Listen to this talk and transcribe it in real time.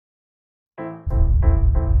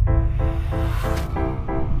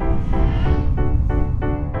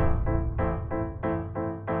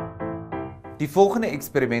Die volgende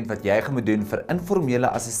eksperiment wat jy gaan moet doen vir informele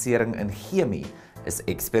assessering in chemie is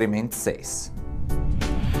eksperiment 6.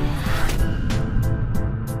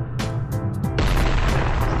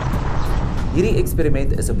 Hierdie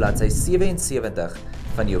eksperiment is op bladsy 77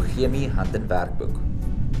 van jou chemie hand- en werkboek.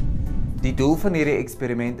 Die doel van hierdie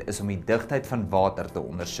eksperiment is om die digtheid van water te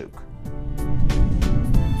ondersoek.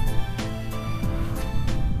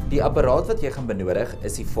 Die apparaat wat jy gaan benodig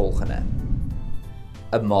is die volgende: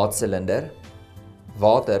 'n maatsilinder,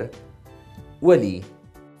 water, olie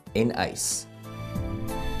en ys.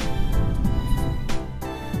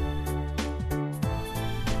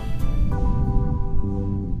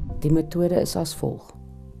 Die metode is as volg.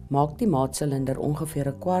 Maak die maatsilinder ongeveer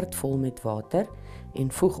 'n kwart vol met water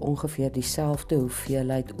en voeg ongeveer dieselfde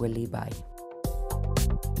hoeveelheid olie by.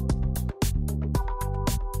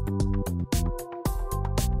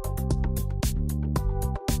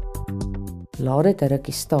 Laat dit 'n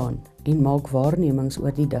rukkie staan en maak waarnemings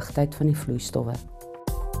oor die digtheid van die vloeistowwe.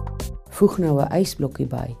 Voeg nou 'n ysblokkie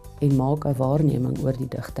by en maak 'n waarneming oor die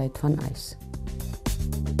digtheid van ys.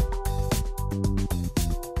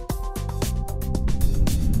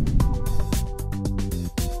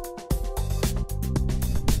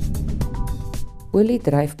 Olie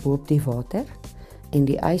dryf bo op die water en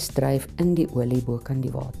die ys dryf in die olie bo kan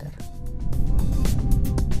die water.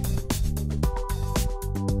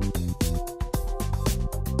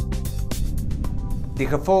 Die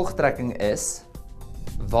gevolgtrekking is: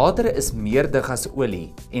 water is meer dig as olie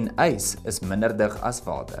en ys is minder dig as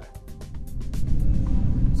water.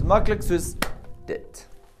 So maklik soos dit.